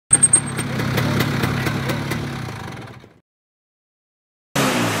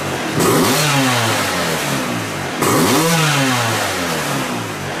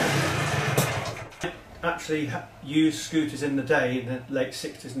actually used scooters in the day, in the late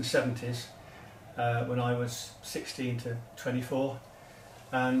 60s and 70s, when I was 16 to 24,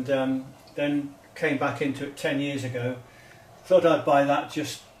 and then came back into it 10 years ago. Thought I'd buy that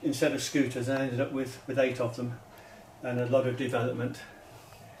just instead of scooters, and I ended up with 8 of them and a lot of development.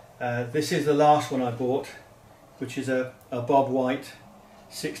 This is the last one I bought, which is a Bob White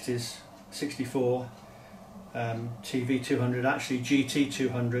 60s 64 TV 200, actually GT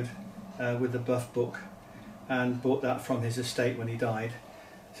 200 with the buff book, and bought that from his estate when he died.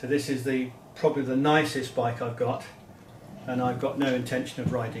 So this is probably the nicest bike I've got, and I've got no intention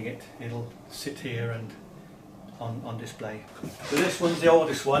of riding it. It'll sit here and on display. So this one's the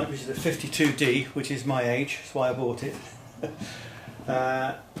oldest one, which is the 52D, which is my age, that's why I bought it.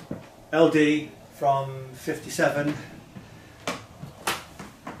 LD from 57,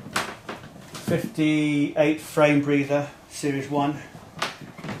 58 frame breather, Series 1,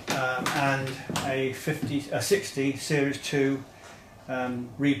 and a 60 Series 2,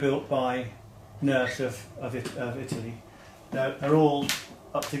 rebuilt by Nurse of Italy. They're all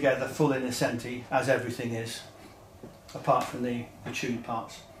up together, full innocenti, as everything is, apart from the tuned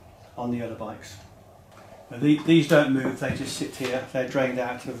parts on the other bikes. These don't move, they just sit here, they're drained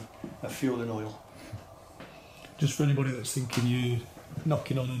out of fuel and oil. Just for anybody that's thinking you're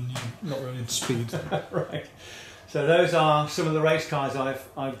knocking on and you're not running speed. Right. So those are some of the race cars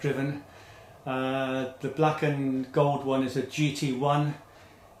I've driven. The black and gold one is a GT1,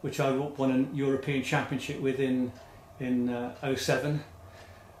 which I won a European Championship with in 07.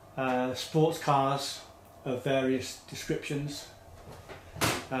 Sports cars of various descriptions.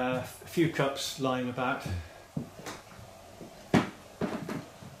 A few cups lying about. I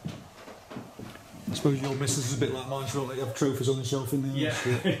suppose your missus is a bit like mine, so you have trophies on the shelf in the house.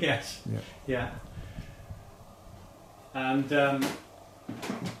 Yeah. Yes. Yeah. And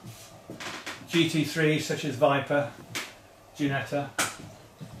GT3 such as Viper, Ginetta.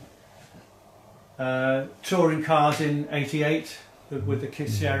 Touring cars in 88 with the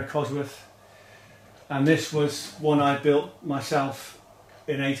Sierra Cosworth, and this was one I built myself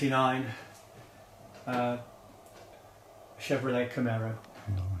in 89, Chevrolet Camaro.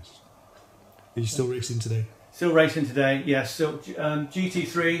 Nice. Are you still racing today? Still racing today, yes. So,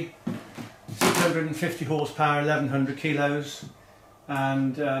 GT3, 650 horsepower, 1100 kilos,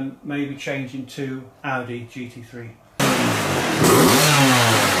 and maybe changing to Audi GT3.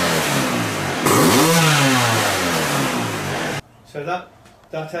 So that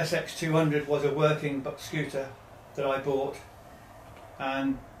SX200 was a working scooter that I bought,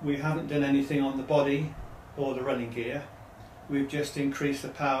 and we haven't done anything on the body or the running gear. We've just increased the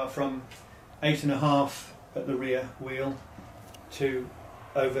power from 8.5 at the rear wheel to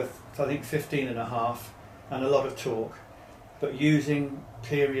over, I think, 15.5, and a lot of torque, but using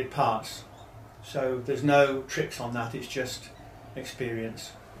period parts. So there's no tricks on that, it's just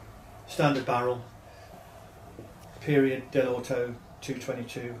experience. Standard barrel, period Del Auto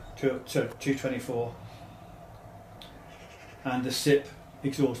 224, and the SIP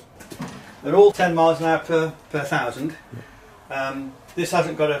exhaust. They're all 10 miles an hour per 1,000. This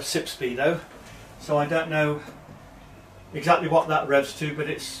hasn't got a SIP speed though, so I don't know exactly what that revs to, but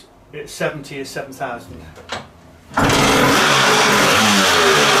it's 70 is 7,000.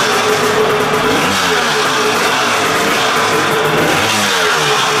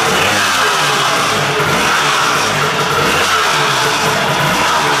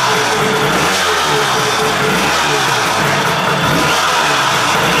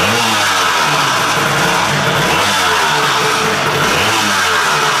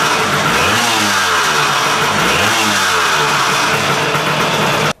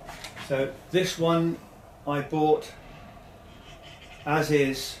 So this one I bought as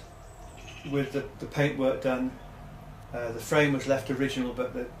is, with the paintwork done. The frame was left original,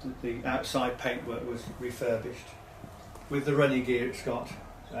 but the outside paintwork was refurbished. With the running gear it's got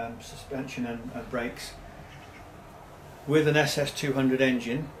suspension and brakes. With an SS200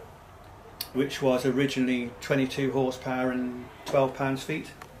 engine, which was originally 22 horsepower and 12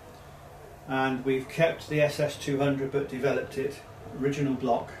 pounds-feet. And we've kept the SS200 but developed it, original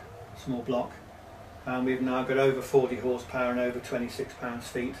block, small block, and we've now got over 40 horsepower and over 26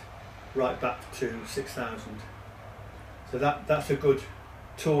 pounds-feet, right back to 6,000. So that's a good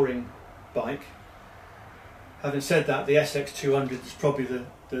touring bike. Having said that, the SX200 is probably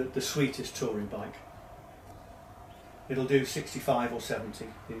the sweetest touring bike. It'll do 65 or 70,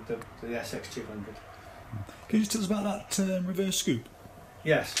 the SX200. Can you just tell us about that reverse scoop?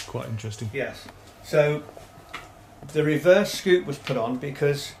 Yes. Quite interesting. Yes. So the reverse scoop was put on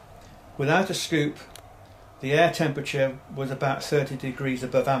because without a scoop, the air temperature was about 30 degrees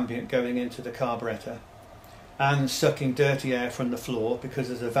above ambient going into the carburettor. and sucking dirty air from the floor because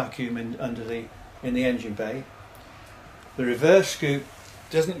there's a vacuum in the engine bay. The reverse scoop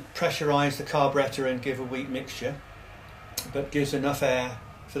doesn't pressurise the carburettor and give a weak mixture, but gives enough air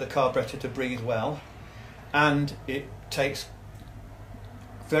for the carburettor to breathe well, and it takes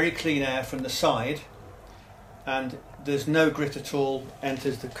very clean air from the side, and there's no grit at all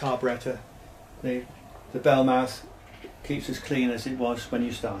enters the carburettor. The bell mouth keeps as clean as it was when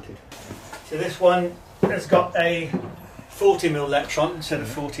you started. So this one has got a 40mm Lectron instead of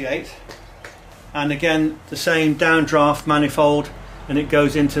 48, and again the same downdraft manifold, and it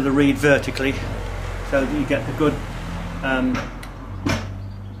goes into the reed vertically so that you get the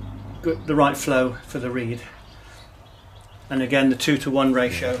the right flow for the reed. And again the 2-to-1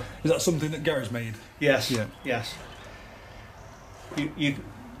 ratio. Is that something that Gary's made? Yes. Yeah. Yes.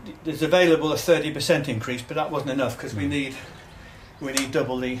 There's available a 30% increase, but that wasn't enough because we need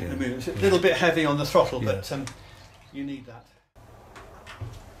double the movement. It's a little bit heavy on the throttle, but you need that.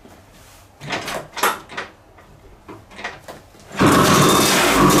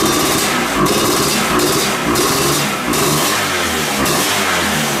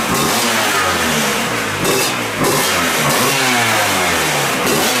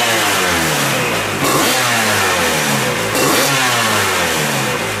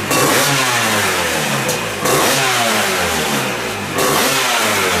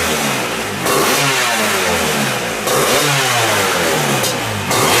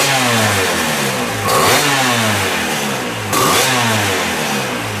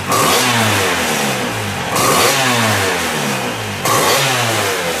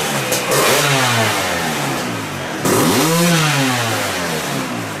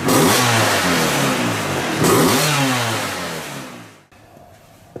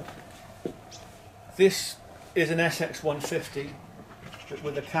 This is an SX150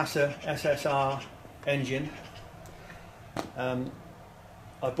 with a Casa SSR engine.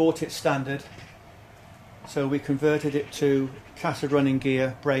 I bought it standard, so we converted it to Casa running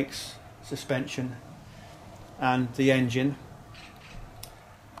gear, brakes, suspension and the engine.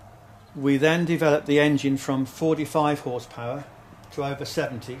 We then developed the engine from 45 horsepower to over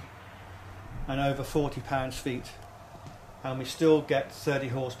 70 and over 40 pounds-feet, and we still get 30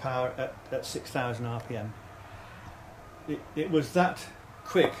 horsepower at 6,000 RPM. It was that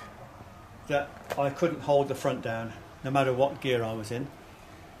quick that I couldn't hold the front down no matter what gear I was in.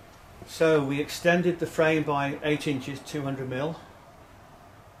 So we extended the frame by 8 inches, 200mm,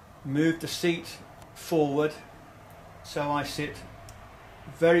 moved the seat forward so I sit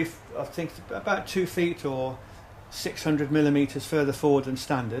I think about 2 feet or 600mm further forward than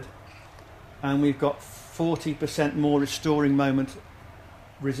standard, and we've got 40% more restoring moment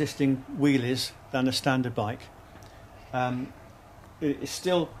resisting wheelies than a standard bike. It's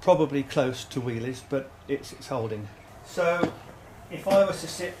still probably close to wheelies, but it's holding. So if I was to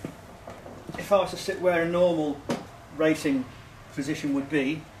sit where a normal racing position would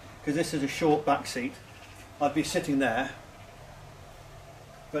be, because this is a short back seat, I'd be sitting there,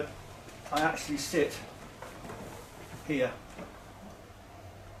 but I actually sit here.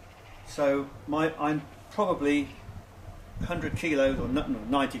 So I'm probably 100 kilos, or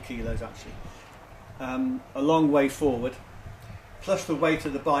 90 kilos actually, a long way forward, plus the weight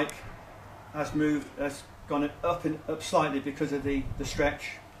of the bike has gone up slightly because of the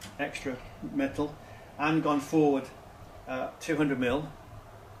stretch, extra metal, and gone forward 200mm,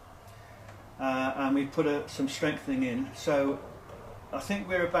 and we put some strengthening in, so I think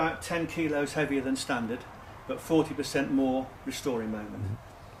we're about 10 kilos heavier than standard, but 40% more restoring moment.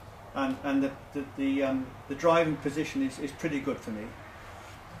 And the driving position is pretty good for me.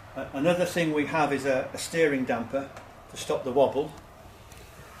 Another thing we have is a steering damper to stop the wobble,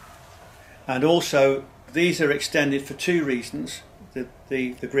 and also these are extended for 2 reasons,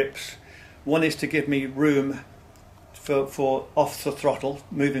 the grips. One is to give me room for off the throttle,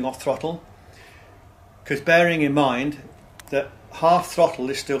 moving off throttle, because bearing in mind that half throttle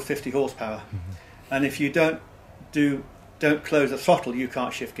is still 50 horsepower, and if you don't close the throttle, you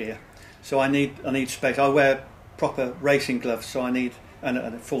can't shift gear. So I need space. I wear proper racing gloves, so I need and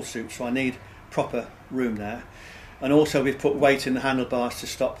a full suit, so I need proper room there. And also we've put weight in the handlebars to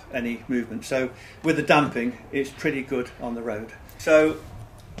stop any movement. So with the damping, it's pretty good on the road. So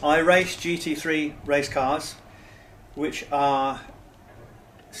I race GT3 race cars, which are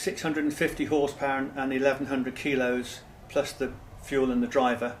 650 horsepower and 1,100 kilos plus the fuel and the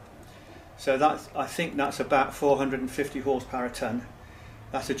driver. So I think that's about 450 horsepower a tonne.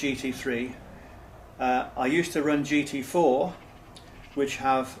 That's a GT3. I used to run GT4, which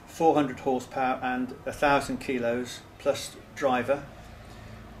have 400 horsepower and 1,000 kilos plus driver.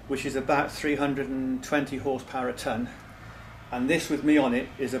 which is about 320 horsepower a tonne, and this with me on it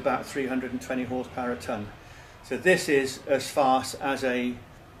is about 320 horsepower a tonne. So this is as fast as a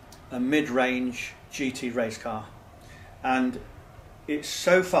mid-range GT race car, and it's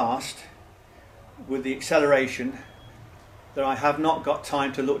so fast with the acceleration that I have not got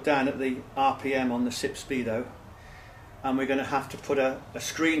time to look down at the RPM on the SIP speedo, and we're going to have to put a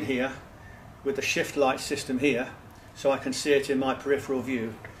screen here with the shift light system here so I can see it in my peripheral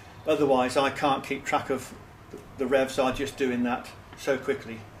view. Otherwise I can't keep track of the revs are just doing that so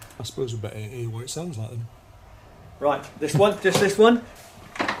quickly. I suppose we better hear what it sounds like then. Right, this one, just this one.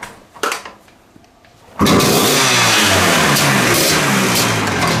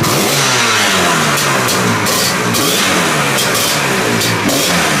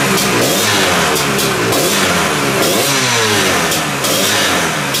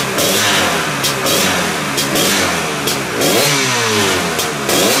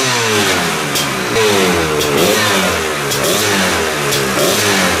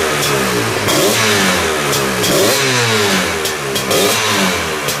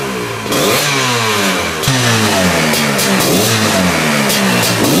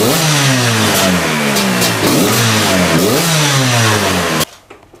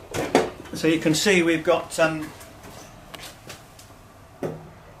 So you can see we've got 48mm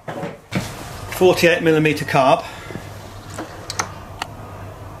carb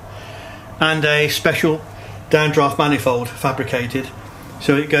and a special downdraft manifold fabricated,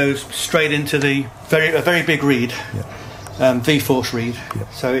 so it goes straight into the a very big reed, V-force reed,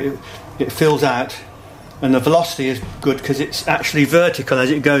 so it fills out, and the velocity is good because it's actually vertical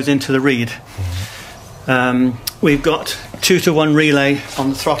as it goes into the reed. We've got 2-to-1 relay on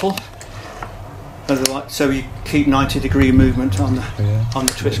the throttle, so you keep 90-degree movement on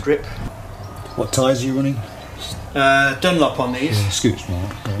the twist grip. What tyres are you running? Dunlop on these. Yeah, Scoot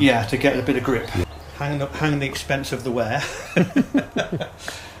Smart. Yeah, to get a bit of grip. Yeah. Hang the expense of the wear.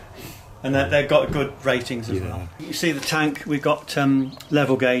 And they've got good ratings as well. You see the tank, we've got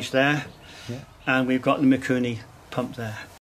level gauge there, and we've got the Mikuni pump there.